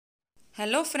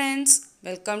Hello friends,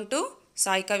 welcome to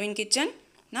SaiKavinKitchen.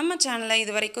 நம்ம சேனலை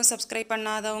இதுவரைக்கும் சப்ஸ்கிரைப்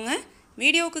பண்ணாதவங்க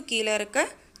வீடியோக்கு கீழே இருக்க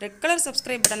ரெட் கலர்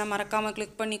சப்ஸ்கிரைப் பட்டனை மறக்காம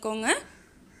கிளிக் பண்ணிக்கோங்க.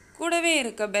 கூடவே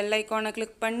இருக்க பெல் ஐகானை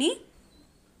கிளிக் பண்ணி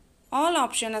ஆல்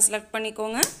ஆப்ஷனை செலக்ட்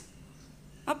பண்ணிக்கோங்க.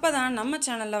 அப்பதான் நம்ம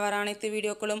சேனல்ல வர அனைத்து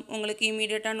வீடியோக்களும் உங்களுக்கு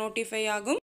இமிடியேட்டா நோட்டிஃபை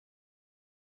ஆகும்.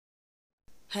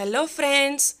 Hello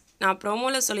friends, நான்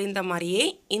ப்ரோமோல சொல்லியிருந்த மாதிரியே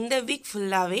இந்த வீக்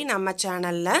ஃபுல்லாவே நம்ம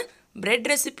சேனல்ல bread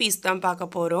recipes தான்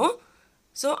பார்க்க போறோம்.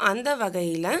 ஸோ அந்த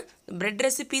வகையில் பிரெட்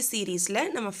ரெசிபி சீரீஸில்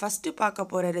நம்ம ஃபஸ்ட்டு பார்க்க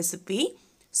போகிற ரெசிபி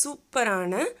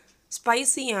சூப்பரான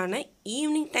ஸ்பைசியான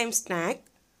evening time snack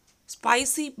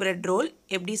spicy bread roll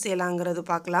எப்படி செய்யலாங்கிறது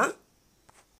பார்க்கலாம்.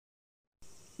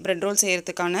 பிரெட் ரோல்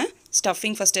செய்கிறதுக்கான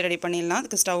ஸ்டஃபிங் ஃபஸ்ட்டு ரெடி பண்ணிடலாம்.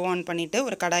 அதுக்கு ஸ்டவ் ஆன் பண்ணிவிட்டு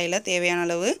ஒரு கடாயில் தேவையான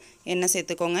அளவு எண்ணெய்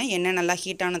சேர்த்துக்கோங்க. எண்ணெய் நல்லா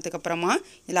ஹீட் ஆனதுக்கப்புறமா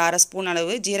இதில் 1/2 ஸ்பூன்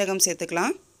அளவு ஜீரகம்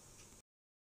சேர்த்துக்கலாம்.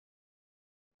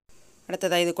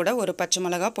 அடுத்ததாக இது கூட ஒரு பச்சை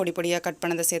மிளகாய் பொடி பொடியாக கட்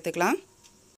பண்ணதை சேர்த்துக்கலாம்.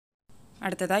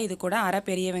 அடுத்ததாக இது கூட 1/2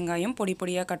 பெரிய வெங்காயம் பொடி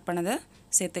பொடியாக கட் பண்ணதை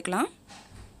சேர்த்துக்கலாம்.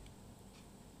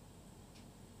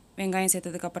 வெங்காயம்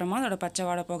சேர்த்ததுக்கப்புறமா அதோட பச்சை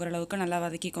வாடை போகிற அளவுக்கு நல்லா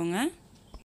வதக்கிக்கோங்க.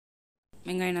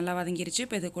 வெங்காயம் நல்லா வதங்கிருச்சு.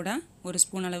 இப்போ இது கூட 1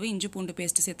 ஸ்பூன் அளவு இஞ்சி பூண்டு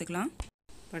பேஸ்ட்டு சேர்த்துக்கலாம்.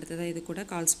 அடுத்ததாக இது கூட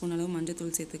 1/4 ஸ்பூன் அளவு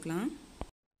மஞ்சள் சேர்த்துக்கலாம்.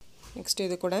 நெக்ஸ்ட்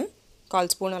இது கூட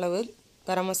 1/4 ஸ்பூன் அளவு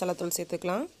கரம் மசாலா தூள்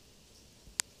சேர்த்துக்கலாம்.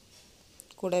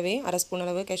 கூடவே 1/2 ஸ்பூன்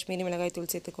அளவு காஷ்மீரி மிளகாய்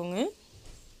தூள் சேர்த்துக்கோங்க.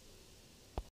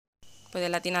 இப்போ இது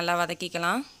எல்லாத்தையும் நல்லா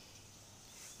வதக்கிக்கலாம்.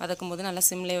 வதக்கும்போது நல்லா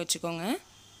சிம்லேயே வச்சுக்கோங்க.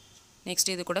 நெக்ஸ்ட்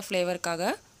இது கூட ஃப்ளேவருக்காக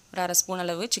ஒரு 1/2 ஸ்பூன்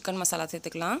அளவு சிக்கன் மசாலா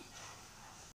சேர்த்துக்கலாம்.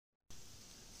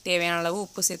 தேவையான அளவு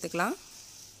உப்பு சேர்த்துக்கலாம்.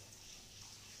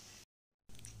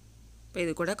 இப்போ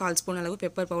இது கூட 1/4 ஸ்பூன் அளவு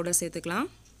பெப்பர் பவுடர் சேர்த்துக்கலாம்.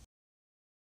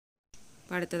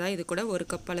 அடுத்ததாக இது கூட 1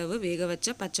 கப் அளவு வேக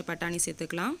வச்ச பச்சை பட்டாணி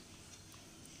சேர்த்துக்கலாம்.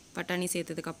 பட்டாணி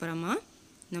சேர்த்ததுக்கப்புறமா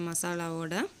இந்த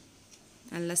மசாலாவோட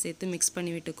நல்லா சேர்த்து மிக்ஸ்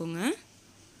பண்ணி விட்டுக்கோங்க.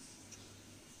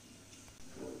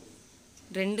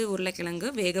 2 உருளைக்கிழங்கு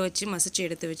வேக வச்சு மசிச்சு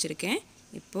எடுத்து வச்சுருக்கேன்.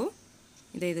 இப்போது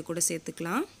இதை இது கூட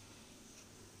சேர்த்துக்கலாம்.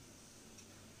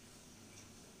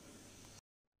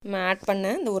 நம்ம ஆட்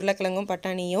பண்ண இந்த உருளைக்கிழங்கும்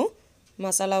பட்டாணியும்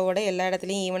மசாலாவோட எல்லா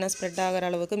இடத்துலையும் ஈவனாக ஸ்ப்ரெட் ஆகிற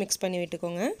அளவுக்கு மிக்ஸ் பண்ணி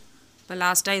விட்டுக்கோங்க. இப்போ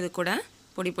லாஸ்ட்டாக இது கூட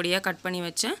பொடி பொடியாக கட் பண்ணி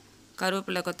வச்ச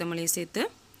கருவேப்பிலை கொத்தமல்லியை சேர்த்து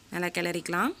நல்லா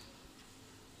கிளறிக்கலாம்.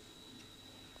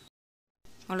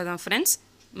 அவ்வளோதான் ஃப்ரெண்ட்ஸ்,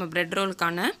 நம்ம பிரெட்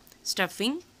ரோலுக்கான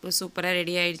ஸ்டஃபிங் இப்போ சூப்பராக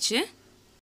ரெடி ஆயிடுச்சு.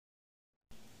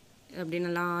 அப்படி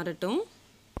நல்லா ஆறட்டும்.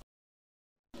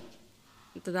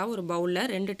 அடுத்ததாக ஒரு பவுலில்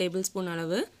 2 டேபிள் ஸ்பூன்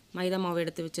அளவு மைதா மாவு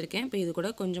எடுத்து வச்சுருக்கேன். இப்போ இது கூட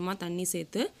கொஞ்சமாக தண்ணி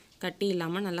சேர்த்து கட்டி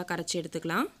இல்லாமல் நல்லா கரைச்சி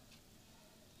எடுத்துக்கலாம்.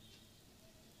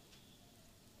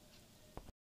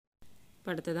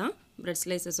 இப்போ அடுத்ததாக பிரெட்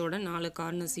ஸ்லைசஸோட 4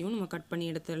 கார்னர்ஸையும் நம்ம கட் பண்ணி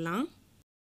எடுத்துடலாம்.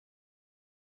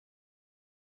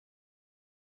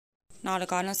 4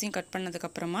 கார்னர்ஸையும் கட்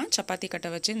பண்ணதுக்கப்புறமா சப்பாத்தி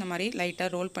கட்டை வச்சு இந்த மாதிரி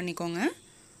லைட்டாக ரோல் பண்ணிக்கோங்க.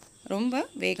 ரொம்ப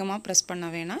வேகமாக ப்ரெஸ் பண்ண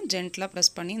வேணாம், ஜென்டலாக ப்ரெஸ்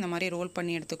பண்ணி இந்த மாதிரி ரோல்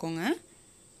பண்ணி எடுத்துக்கோங்க.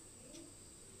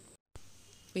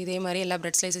 இதே மாதிரி எல்லா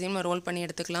பிரெட் ஸ்லைஸையும் நம்ம ரோல் பண்ணி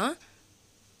எடுத்துக்கலாம்.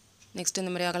 நெக்ஸ்ட்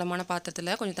இந்த மாதிரி அகலமான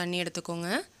பாத்திரத்தில் கொஞ்சம் தண்ணி எடுத்துக்கோங்க.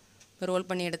 இப்போ ரோல்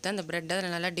பண்ணி எடுத்து அந்த ப்ரெட்டை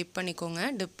அதில் நல்லா டிப் பண்ணிக்கோங்க.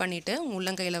 டிப் பண்ணிவிட்டு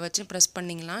உள்ளங்கையில் வச்சு ப்ரெஸ்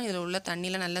பண்ணிங்கன்னா இதில் உள்ள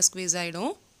தண்ணியில் நல்லா ஸ்குவீஸ்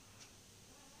ஆகிடும்.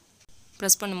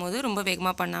 ப்ரெஸ் பண்ணும்போது ரொம்ப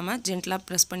வேகமாக பண்ணாமல் ஜென்டலாக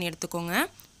ப்ரெஸ் பண்ணி எடுத்துக்கோங்க.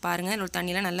 பாருங்கள், இதில்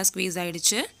தண்ணியில் நல்லா ஸ்குவீஸ்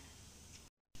ஆகிடுச்சு.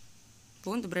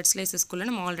 இப்போது இந்த பிரெட் ஸ்லைசஸ்க்குள்ளே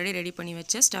நம்ம ஆல்ரெடி ரெடி பண்ணி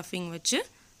வச்ச ஸ்டஃபிங் வச்சு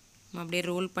நம்ம அப்படியே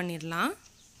ரோல் பண்ணிடலாம்.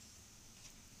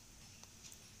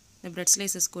 இந்த பிரெட்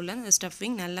ஸ்லைசஸ்க்குள்ளே இந்த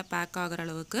ஸ்டஃபிங் நல்லா பேக் ஆகிற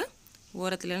அளவுக்கு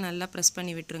ஓரத்தில் நல்லா ப்ரெஸ்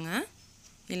பண்ணி விட்டுருங்க.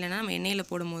 இல்லைனா நம்ம எண்ணெயில்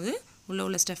போடும்போது உள்ளே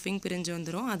உள்ள ஸ்டஃபிங் பிரிஞ்சு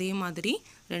வந்துடும். அதே மாதிரி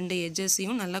 2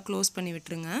 எட்ஜஸையும் நல்லா க்ளோஸ் பண்ணி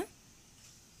விட்டுருங்க.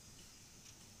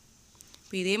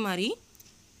 இப்போ இதே மாதிரி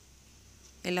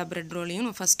எல்லா பிரெட் ரோலையும்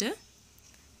நம்ம ஃபஸ்ட்டு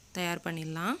தயார்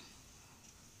பண்ணிடலாம்.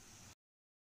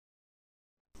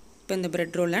 இப்போ இந்த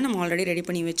பிரெட் ரோலில் நம்ம ஆல்ரெடி ரெடி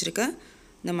பண்ணி வச்சுருக்க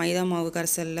இந்த மைதா மாவு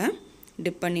கரைசலில்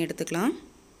டிப் பண்ணி எடுத்துக்கலாம்.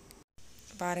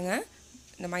 பாருங்கள்,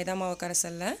 இந்த மைதா மாவு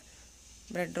கரைசலில்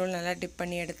பிரெட் ரோல் நல்லா டிப்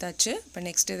பண்ணி எடுத்தாச்சு. இப்போ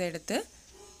நெக்ஸ்ட் இதை எடுத்து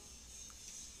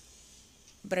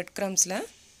பிரெட் க்ரம்ஸில்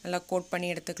நல்லா கோட் பண்ணி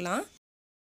எடுத்துக்கலாம்.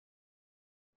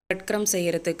 பிரெட் க்ரம்ஸ்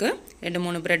செய்கிறதுக்கு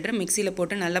 2-3 ப்ரெட்டை மிக்சியில்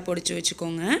போட்டு நல்லா பொடிச்சு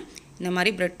வச்சுக்கோங்க. இந்த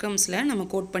மாதிரி பிரெட் க்ரம்ஸில் நம்ம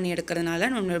கோட் பண்ணி எடுக்கிறதுனால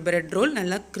நம்ம பிரெட் ரோல்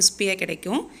நல்லா கிறிஸ்பியாக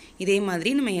கிடைக்கும். இதே மாதிரி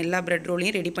நம்ம எல்லா பிரெட்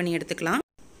ரோலையும் ரெடி பண்ணி எடுத்துக்கலாம்.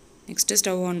 நெக்ஸ்ட்டு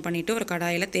ஸ்டவ் ஆன் பண்ணிவிட்டு ஒரு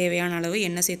கடாயில் தேவையான அளவு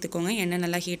எண்ணெய் சேர்த்துக்கோங்க. எண்ணெய்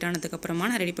நல்லா ஹீட் ஆனதுக்கப்புறமா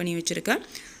நான் ரெடி பண்ணி வச்சுருக்க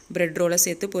பிரெட் ரோலை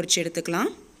சேர்த்து பொரிச்சு எடுத்துக்கலாம்.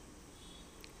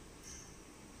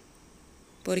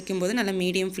 பொரிக்கும்போது நல்லா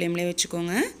மீடியம் ஃப்ளேம்லேயே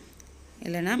வச்சுக்கோங்க,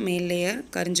 இல்லைனா மேல் லேயர்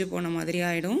கரிஞ்சு போன மாதிரி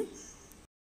ஆகிடும்.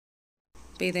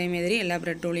 இப்போ இதே மாதிரி எல்லா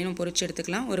பிரெட் ரோலையும் பொரிச்சு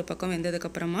எடுத்துக்கலாம். ஒரு பக்கம்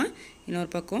வெந்ததுக்கப்புறமா இன்னொரு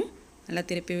பக்கம் நல்லா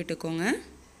திருப்பி விட்டுக்கோங்க.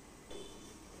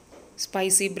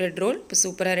 ஸ்பைசி பிரெட் ரோல் இப்போ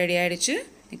சூப்பராக ரெடி ஆகிடுச்சு.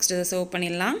 நெக்ஸ்ட் இதை சர்வ்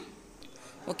பண்ணிடலாம்.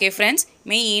 ஓகே ஃப்ரெண்ட்ஸ்,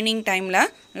 ஈவினிங் டைமில்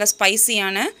நல்லா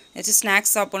ஸ்பைசியான ஏதாச்சும்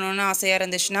ஸ்நாக்ஸ் சாப்பிட்ணுன்னு ஆசையாக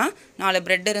இருந்துச்சுன்னா 4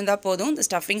 ப்ரெட் இருந்தால் போதும். இந்த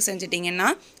ஸ்டஃபிங் செஞ்சிட்டிங்கன்னா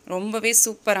ரொம்பவே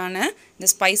சூப்பரான இந்த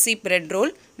ஸ்பைசி ப்ரெட்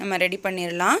ரோல் நம்ம ரெடி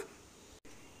பண்ணிடலாம்.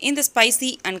 இந்த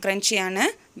ஸ்பைசி அண்ட் க்ரன்ச்சியான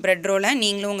ப்ரெட் ரோலை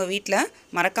நீங்களும் உங்கள் வீட்டில்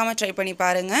மறக்காமல் ட்ரை பண்ணி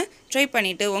பாருங்கள். ட்ரை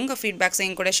பண்ணிவிட்டு உங்கள் ஃபீட்பேக்ஸை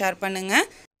என் கூட ஷேர் பண்ணுங்கள்.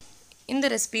 இந்த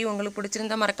ரெசிபி உங்களுக்கு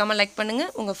பிடிச்சிருந்தா மறக்காமல் லைக்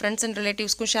பண்ணுங்கள். உங்கள் ஃப்ரெண்ட்ஸ் அண்ட்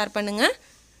ரிலேட்டிவ்ஸ்க்கும் ஷேர் பண்ணுங்கள்.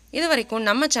 இது வரைக்கும்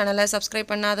நம்ம சேனலை சப்ஸ்கிரைப்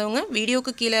பண்ணாதவங்க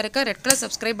வீடியோக்கு கீழே இருக்க ரெட் கலர்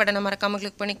சப்ஸ்கிரைப் பட்டனை மறக்காமல்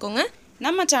கிளிக் பண்ணிக்கோங்க.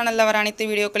 நம்ம சேனலில் வர அனைத்து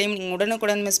வீடியோக்களையும் நீங்கள்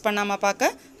உடனுக்குடன் மிஸ் பண்ணாமல்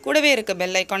பார்க்க கூடவே இருக்க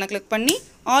பெல் ஐக்கானை கிளிக் பண்ணி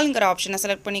ஆல்ங்கிற ஆப்ஷனை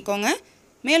செலக்ட் பண்ணிக்கோங்க.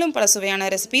 மேலும் பல சுவையான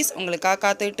ரெசிபீஸ் உங்களுக்காக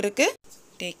காத்துக்கிட்டு இருக்கு.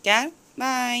 Take care.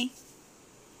 பாய்.